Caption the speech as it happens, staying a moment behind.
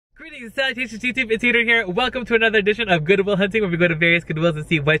Salutations YouTube, itsHadrian here. Welcome to another edition of Goodwill Hunting, where we go to various Goodwills and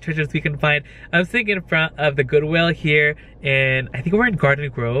see what treasures we can find. I'm sitting in front of the Goodwill here and I think we're in Garden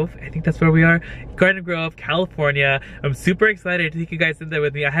Grove. I think that's where we are. Garden Grove, California. I'm super excited to take you guys in there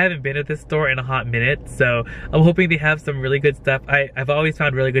with me. I haven't been at this store in a hot minute, so I'm hoping they have some really good stuff. I've always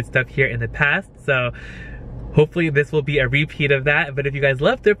found really good stuff here in the past, so hopefully this will be a repeat of that. But if you guys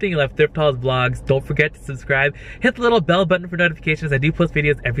love thrifting, you love thrift hauls, vlogs, don't forget to subscribe. Hit the little bell button for notifications. I do post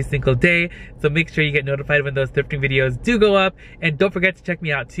videos every single day, so make sure you get notified when those thrifting videos do go up. And don't forget to check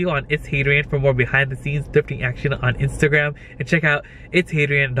me out too on itsHadrian for more behind the scenes thrifting action on Instagram. And check out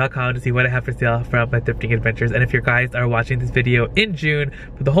itsHadrian.com to see what I have for sale from my thrifting adventures. And if you guys are watching this video in June,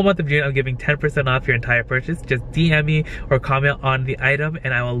 for the whole month of June, I'm giving 10% off your entire purchase. Just DM me or comment on the item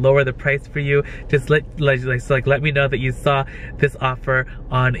and I will lower the price for you. Just let me know that you saw this offer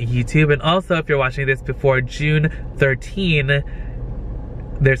on YouTube. And also, if you're watching this before June 13,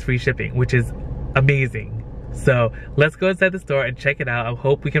 there's free shipping, which is amazing. So let's go inside the store and check it out. I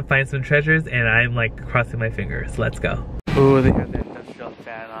hope we can find some treasures, and I'm like crossing my fingers. Let's go. Ooh, they have the industrial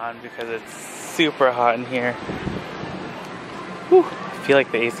fan on because it's super hot in here. Whew, I feel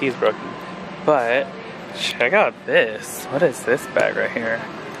like the AC is broken. But check out this. What is this bag right here?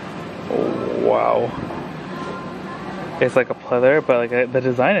 Oh, wow. It's like a pleather, but like the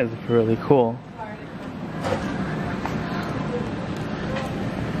design is really cool.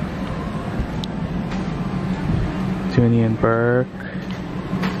 Dooney and Burke.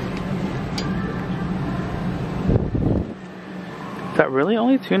 Is that really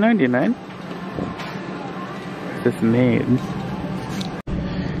only $2.99? Is this made?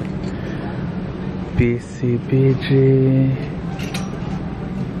 BCBG.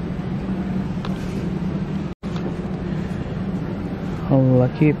 A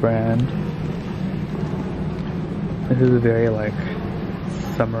Lucky brand. This is very like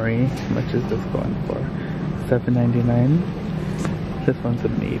summery. How much is this going for? $7.99. This one's a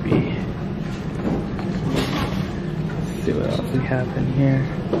maybe. Let's see what else we have in here.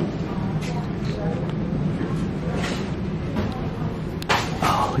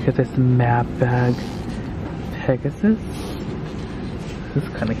 Oh, look at this map bag. Pegasus. This is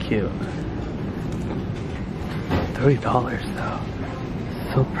kind of cute. $30 though.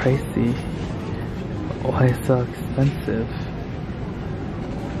 So pricey. Why so expensive?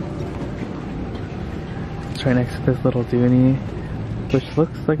 It's right next to this little Dooney, which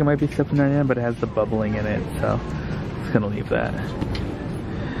looks like it might be $7.99, but it has the bubbling in it, so I'm just gonna leave that.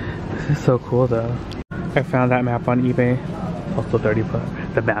 This is so cool though. I found that map on eBay, also 30 bucks.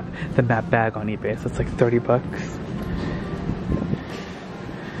 The map bag on eBay, so it's like 30 bucks.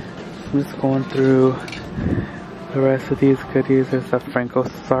 I'm just going through the rest of these goodies. There's a Franco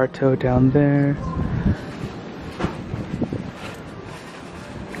Sarto down there.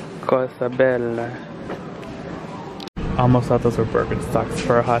 Cosa Bella. Almost thought those were Birkenstocks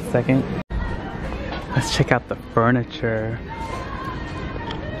for a hot second. Let's check out the furniture.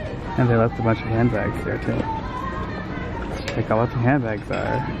 And they left a bunch of handbags there too. Let's check out what the handbags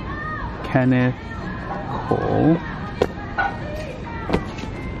are. Kenneth Cole.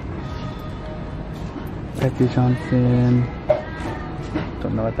 Betsy Johnson.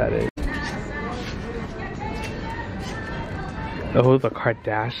 Don't know what that is. Oh, the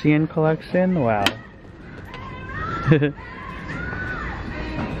Kardashian collection? Wow.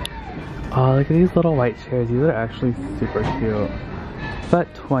 Oh, look at these little white chairs. These are actually super cute.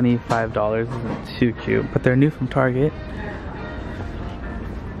 But $25 isn't too cute, but they're new from Target.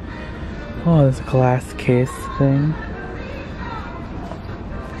 Oh, there's a glass case thing.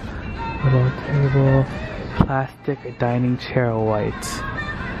 Little table. Plastic dining chair white.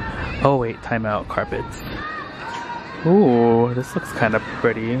 Oh wait, time out. Carpets. Ooh, this looks kind of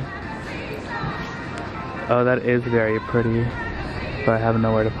pretty. Oh, that is very pretty, but I have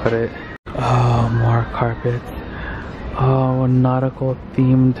nowhere to put it. Oh, more carpets. Oh, a nautical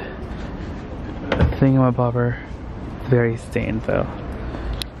themed thingamabobber. Very stained though.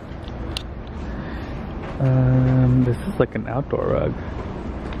 This is like an outdoor rug.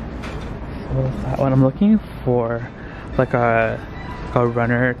 What is that one? I'm looking for like a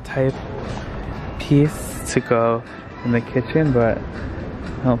runner type piece to go in the kitchen, but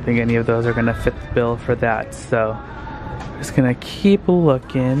I don't think any of those are gonna fit the bill for that, so I'm just gonna keep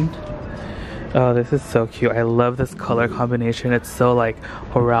looking. Oh, this is so cute. I love this color combination. It's so like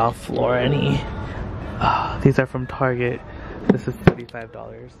Ralph Lauren-y. Oh, these are from Target. This is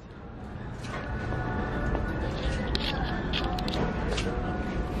 $35.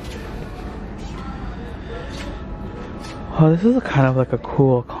 Oh, this is kind of like a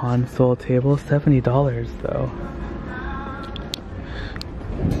cool console table. $70 though.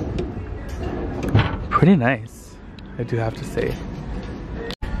 pretty nice, I do have to say.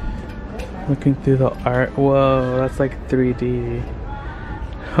 Looking through the art, whoa, that's like 3D.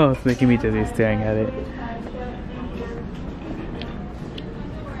 Oh, it's making me dizzy staring at it.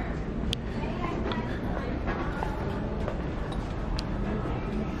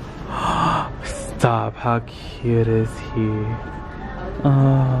 Stop, how cute is he?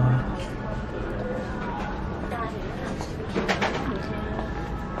 Oh.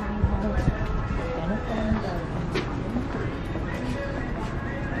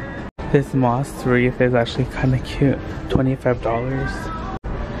 This moss wreath is actually kind of cute.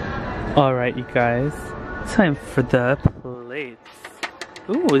 $25. Alright, you guys. Time for the plates.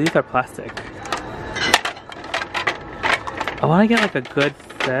 Ooh, these are plastic. I want to get like a good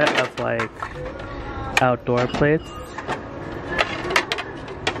set of like outdoor plates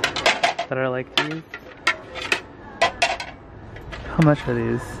that are like these. How much are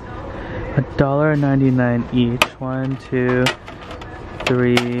these? $1.99 each. 1, 2,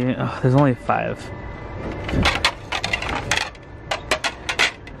 3. Oh, there's only 5.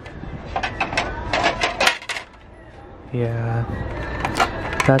 Yeah,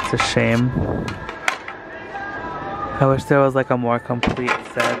 that's a shame. I wish there was like a more complete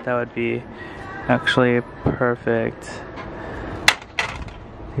set that would be actually perfect.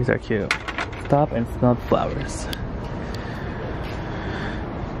 These are cute. Stop and smell the flowers.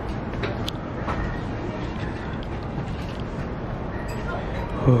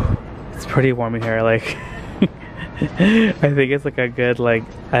 Whew. It's pretty warm in here, like I think it's like a good, like,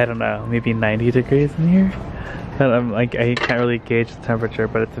 I don't know, maybe 90 degrees in here. And I'm like, I can't really gauge the temperature,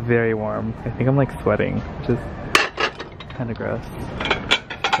 but it's very warm. I think I'm like sweating, which is kind of gross.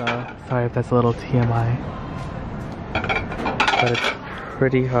 So sorry if that's a little TMI, but it's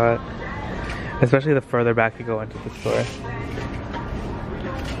pretty hot, especially the further back you go into the store.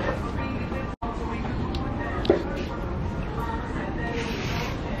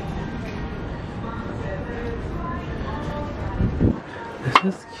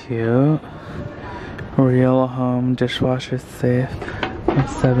 This is cute. Real home dishwasher safe.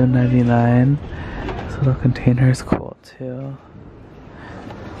 $7.99. This little container is cool too.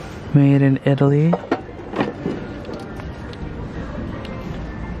 Made in Italy.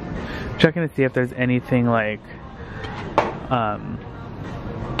 Checking to see if there's anything like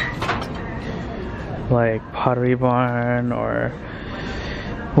Pottery Barn or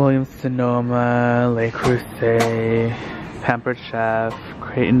Williams Sonoma, Le Creuset, Pampered Chef,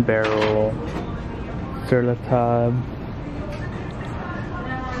 Crate and Barrel, Sur La Table.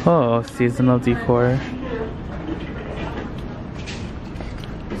 Oh, seasonal decor.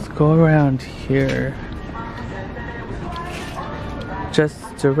 Let's go around here.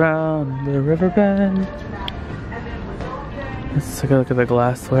 Just around the river bend. Let's take a look at the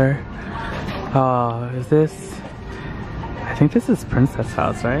glassware. Oh, is this? I think this is Princess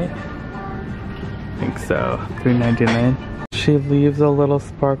House, right? I think so. $3.99. She leaves a little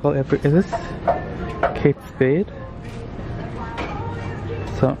sparkle every. Is this Kate Spade?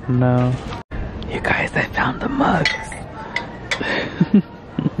 So, no. You guys, I found the mugs.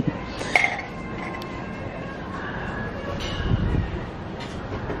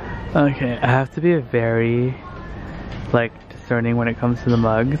 Okay, I have to be very, like, discerning when it comes to the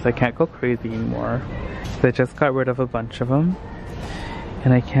mugs. I can't go crazy anymore. So I just got rid of a bunch of them.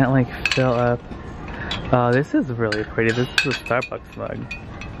 And I can't, like, fill up. Oh, this is really pretty. This is a Starbucks mug.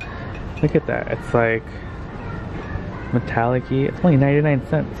 Look at that. It's like metallic-y. It's only 99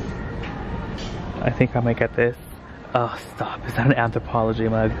 cents. I think I might get this. Oh, stop. Is that an Anthropology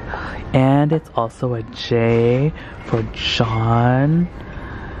mug? And it's also a J for John.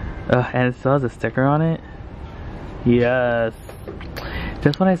 And it still has a sticker on it. Yes.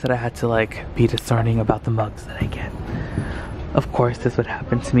 Just when I said I had to, like, be discerning about the mugs that I get. Of course, this would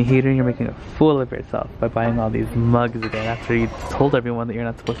happen to me. Hadrian, you're making a fool of yourself by buying all these mugs again after you told everyone that you're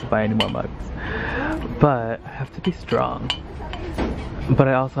not supposed to buy any more mugs. But I have to be strong. But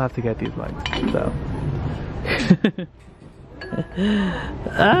I also have to get these mugs, so.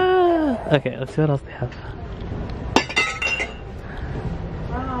 Okay, let's see what else they have.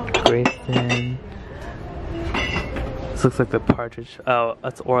 Grayson. This looks like the partridge. Oh,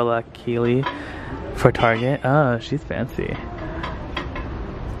 that's Orla Keeley for Target. Oh, she's fancy.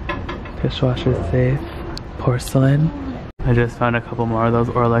 Dishwasher safe. Porcelain. I just found a couple more of those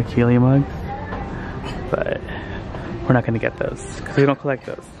Orla Keeley mugs. But we're not gonna get those because we don't collect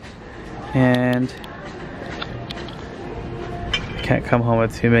those. And I can't come home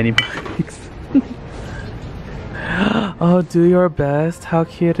with too many mugs. Oh, do your best. How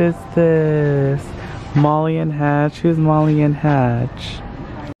cute is this? Molly and Hatch. Who's Molly and Hatch?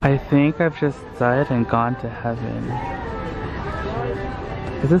 I think I've just died and gone to heaven.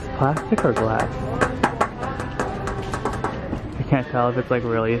 Is this plastic or glass? I can't tell if it's like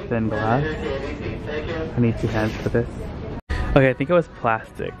really thin glass. I need 2 hands for this. Okay, I think it was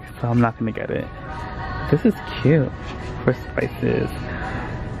plastic, so I'm not gonna get it. This is cute for spices.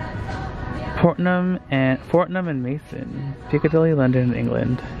 Fortnum and Mason, Piccadilly, London,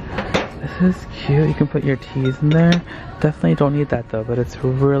 England. This is cute. You can put your teas in there. Definitely don't need that though, but it's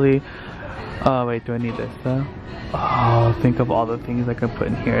really. Oh wait, do I need this though? Oh, think of all the things I could put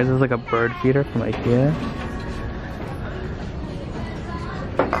in here. This is like a bird feeder from IKEA.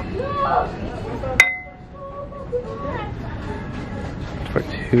 For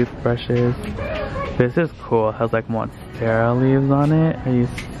toothbrushes. This is cool. It has like monstera leaves on it. Are you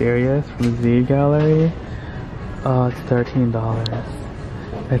serious? From Z Gallery? Oh, it's $13.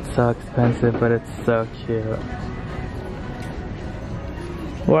 It's so expensive, but it's so cute.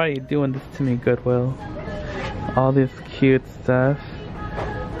 Why are you doing this to me, Goodwill? All this cute stuff.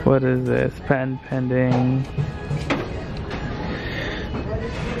 What is this? Patent pending.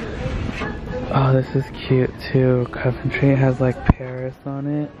 Oh, this is cute too. Coventry has like Paris on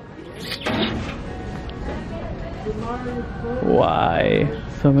it. Why?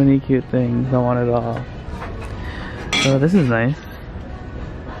 So many cute things. I want it all. Oh, this is nice.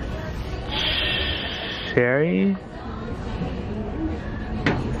 Cherry?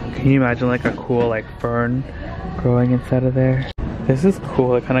 Can you imagine like a cool like fern growing inside of there? This is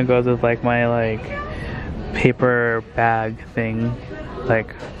cool. It kind of goes with like my like paper bag thing,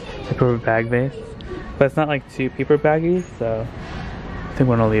 like paper bag vase. But it's not like too paper baggy, so I think I'm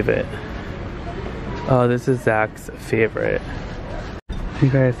gonna leave it. Oh, this is Zach's favorite. You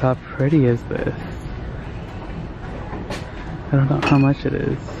guys, how pretty is this? I don't know how much it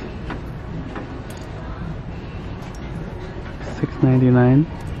is. $6.99.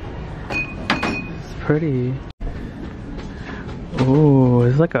 It's pretty. Ooh,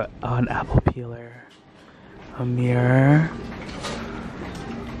 it's like an apple peeler. A mirror.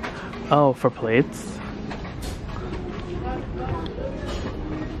 Oh, for plates.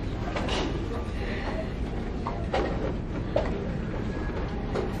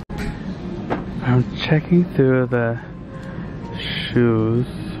 I'm checking through the shoes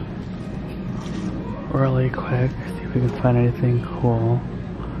really quick, see if we can find anything cool.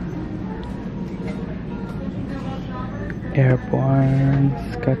 Airborne,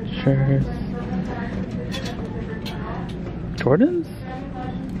 Skechers, Jordans?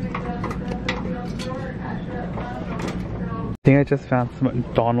 I think I just found some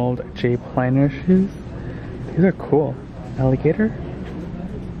Donald J. Pliner shoes. These are cool. Alligator?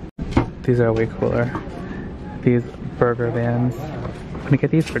 These are way cooler. These burger vans. I'm gonna get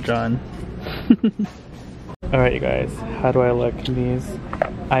these for John. Alright you guys, how do I look in these?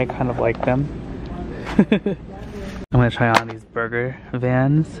 I kind of like them. I'm gonna try on these burger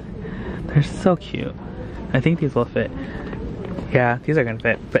vans. They're so cute. I think these will fit. Yeah, these are gonna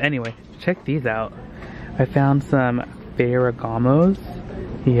fit. But anyway, check these out. I found some Ferragamos.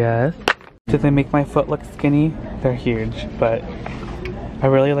 Yes. Did they make my foot look skinny? They're huge, but I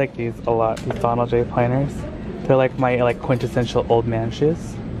really like these a lot, these Donald J. Pliners. They're like my quintessential old man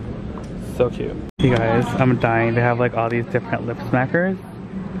shoes. So cute. You guys, I'm dying. They have like all these different lip smackers.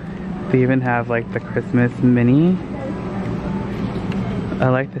 They even have like the Christmas mini. I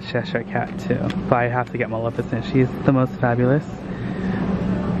like the Cheshire Cat too, but I have to get Maleficent. She's the most fabulous.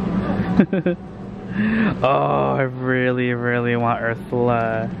 Oh, I really, really want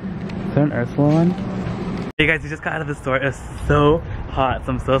Ursula. Is there an Ursula one? Hey guys, we just got out of the store. It was so hot,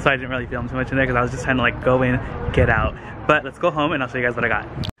 so I'm so sorry I didn't really film too much in there because I was just trying to like go in, get out. But let's go home and I'll show you guys what I got.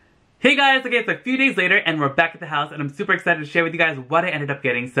 Hey guys, okay, it's a few days later and we're back at the house and I'm super excited to share with you guys what I ended up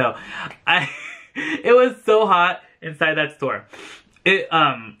getting. So, it was so hot inside that store.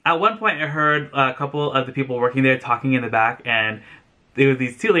 At one point I heard a couple of the people working there talking in the back and there were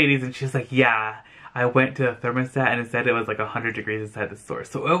these two ladies and she's like, yeah, I went to the thermostat and it said it was like 100 degrees inside the store.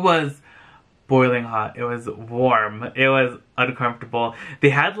 So it was boiling hot. It was warm. It was uncomfortable.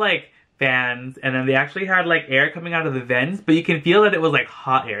 They had like fans and then they actually had like air coming out of the vents, but you can feel that it was like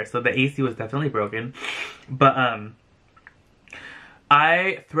hot air. So the AC was definitely broken. But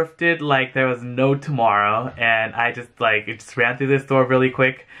I thrifted like there was no tomorrow and I just ran through this store really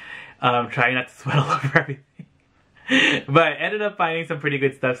quick, trying not to sweat all over everything. But I ended up finding some pretty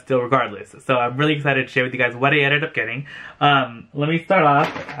good stuff still regardless. So I'm really excited to share with you guys what I ended up getting. Let me start off,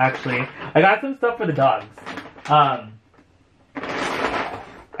 actually. I got some stuff for the dogs.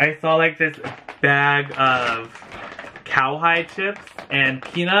 I saw like this bag of cowhide chips and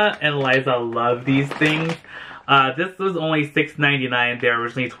Peanut and Liza love these things. This was only $6.99. They're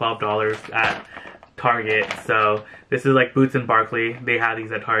originally $12 at Target. So this is like Boots and Barkley. They have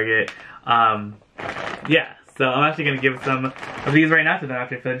these at Target. Yeah, so I'm actually gonna give some of these right now to them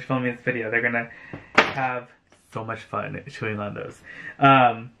after I finish filming this video. They're gonna have so much fun chewing on those.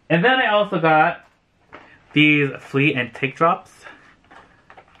 And then I also got these flea and tick drops.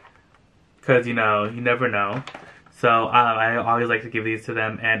 Because, you know, you never know. So I always like to give these to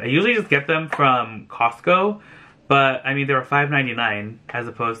them. And I usually just get them from Costco. But, I mean, they were $5.99 as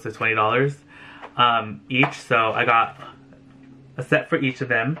opposed to $20 each. So I got a set for each of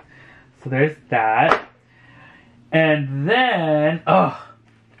them. So there's that. And then,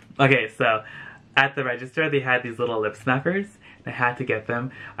 okay, so at the register, they had these little lip smackers. And I had to get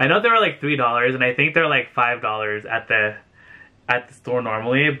them. I know they were like $3, and I think they're like $5 at the store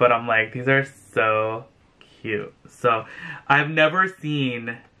normally, but I'm like, these are so cute. So I've never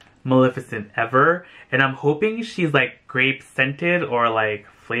seen Maleficent ever, and I'm hoping she's like grape scented or like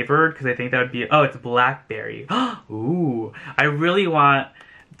flavored, because I think that would be, oh, it's blackberry. Ooh, I really want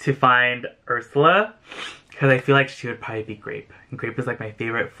to find Ursula, because I feel like she would probably be grape, and grape is like my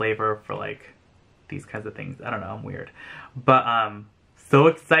favorite flavor for like these kinds of things. I don't know, I'm weird, but so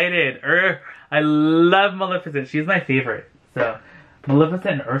excited. I love Maleficent. She's my favorite. So,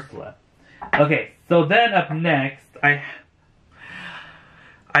 Maleficent and Ursula. Okay, so then up next, I've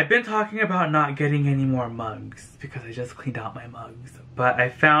been talking about not getting any more mugs because I just cleaned out my mugs. But I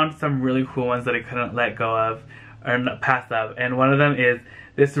found some really cool ones that I couldn't let go of or pass up. And one of them is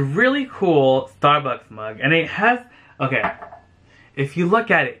this really cool Starbucks mug. And it has, okay, if you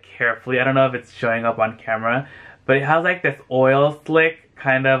look at it carefully, I don't know if it's showing up on camera, but it has like this oil slick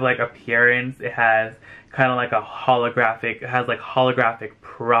kind of like appearance. It has kind of like a holographic, it has like holographic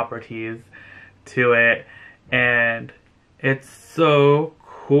properties to it, and it's so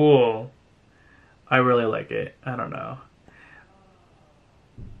cool. I really like it. I don't know.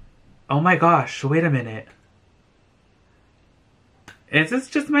 Oh my gosh, wait a minute. Is this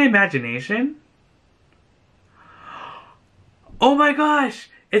just my imagination? Oh my gosh,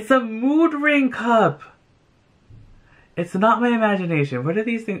 it's a mood ring cup. It's not my imagination. What are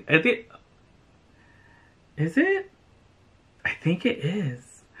these things? Are they, is it? I think it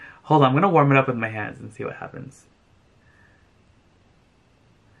is. Hold on, I'm gonna warm it up with my hands and see what happens.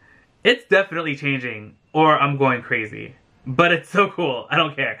 It's definitely changing, or I'm going crazy. But it's so cool. I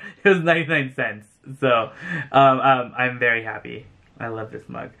don't care. It was 99 cents. So, I'm very happy. I love this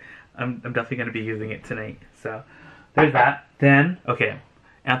mug. I'm definitely gonna be using it tonight. So, there's that. Then, okay,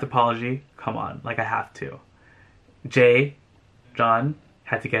 Anthropologie. Come on, like I have to. John,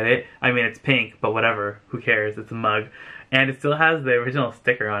 had to get it. I mean, it's pink, but whatever. Who cares? It's a mug. And it still has the original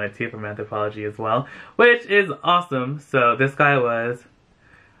sticker on it, too, from Anthropologie as well, which is awesome. So this guy was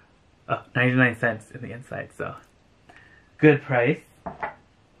 99 cents in the inside, so good price.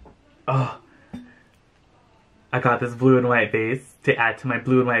 Oh, I got this blue and white vase to add to my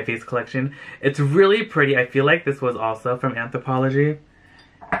blue and white vase collection. It's really pretty. I feel like this was also from Anthropologie.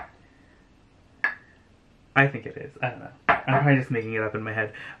 I think it is. I don't know. I'm probably just making it up in my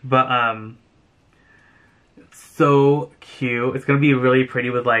head. But, it's so cute. It's gonna be really pretty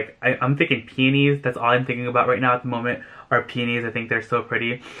with, like, I'm thinking peonies. That's all I'm thinking about right now at the moment are peonies. I think they're so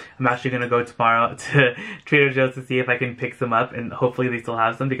pretty. I'm actually gonna go tomorrow to Trader Joe's to see if I can pick some up, and hopefully they still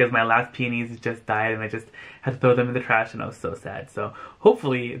have some, because my last peonies just died and I just had to throw them in the trash, and I was so sad. So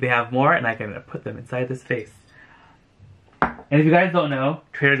hopefully they have more and I can put them inside this vase. And if you guys don't know,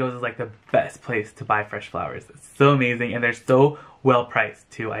 Trader Joe's is like the best place to buy fresh flowers. It's so amazing, and they're so well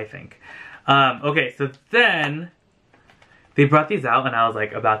priced too, I think. Okay, so then they brought these out, and I was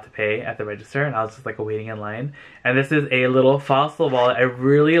like about to pay at the register, and I was just like waiting in line. And this is a little fossil wallet. I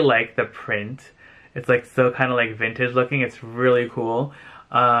really like the print. It's like so kind of like vintage looking. It's really cool.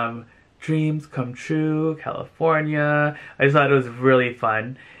 Dreams come true, California. I just thought it was really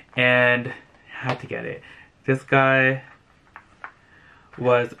fun, and had to get it. This guy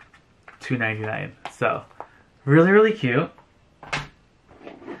was $2.99, so really, really cute.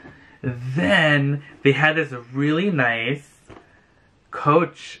 Then they had this really nice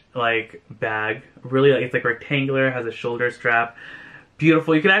Coach like bag. Really, it's like rectangular, has a shoulder strap.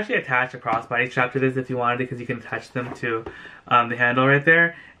 Beautiful. You can actually attach a crossbody strap to this if you wanted, because you can attach them to the handle right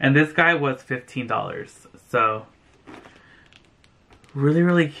there. And this guy was $15. So really,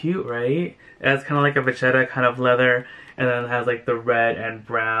 really cute, right? It has kind of like a vachetta kind of leather, and then it has like the red and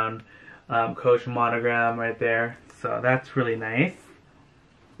brown Coach monogram right there. So that's really nice.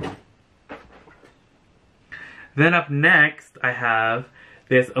 Then up next, I have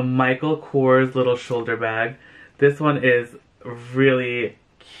this Michael Kors little shoulder bag. This one is really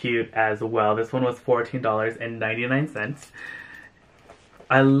cute as well. This one was $14.99.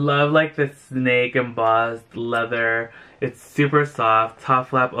 I love like the snake embossed leather. It's super soft. Top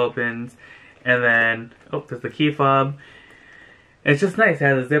flap opens, and then oh, there's the key fob. It's just nice. It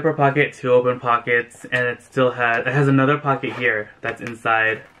has a zipper pocket, 2 open pockets, and it has another pocket here that's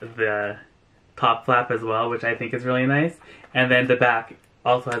inside the top flap as well, which I think is really nice. And then the back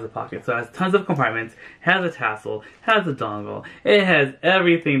also has a pocket, so it has tons of compartments, has a tassel, has a dongle. It has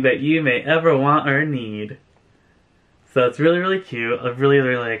everything that you may ever want or need. So it's really, really cute. I really,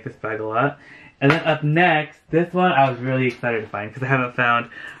 really like this bag a lot. And then up next, this one I was really excited to find because I haven't found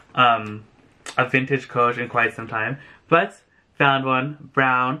a vintage Coach in quite some time. But found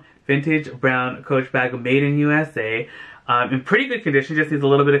one, vintage brown Coach bag made in USA. In pretty good condition, just needs a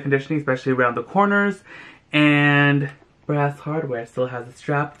little bit of conditioning, especially around the corners. And brass hardware, still has a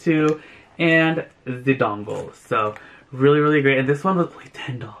strap too, and the dongle. So really, really great. And this one was only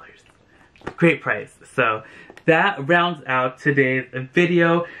 $10. Great price. So that rounds out today's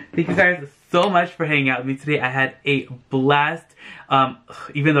video. Thank you guys so much for hanging out with me today. I had a blast,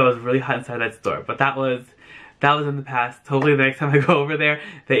 even though it was really hot inside that store. But that was in the past. Hopefully the next time I go over there,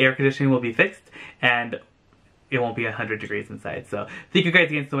 the air conditioning will be fixed and it won't be 100 degrees inside. So thank you guys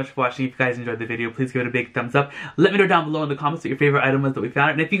again so much for watching. If you guys enjoyed the video, please give it a big thumbs up. Let me know down below in the comments what your favorite item was that we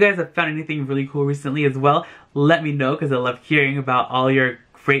found. And if you guys have found anything really cool recently as well, let me know, because I love hearing about all your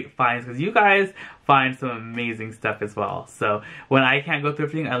great finds, because you guys find some amazing stuff as well. So when I can't go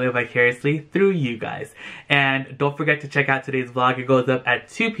thrifting, I live vicariously through you guys. And don't forget to check out today's vlog. It goes up at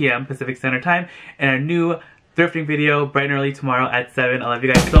 2 p.m. Pacific Standard Time, and our new thrifting video bright and early tomorrow at 7. I love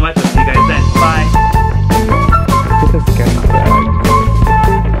you guys so much. I'll see you guys then. Bye.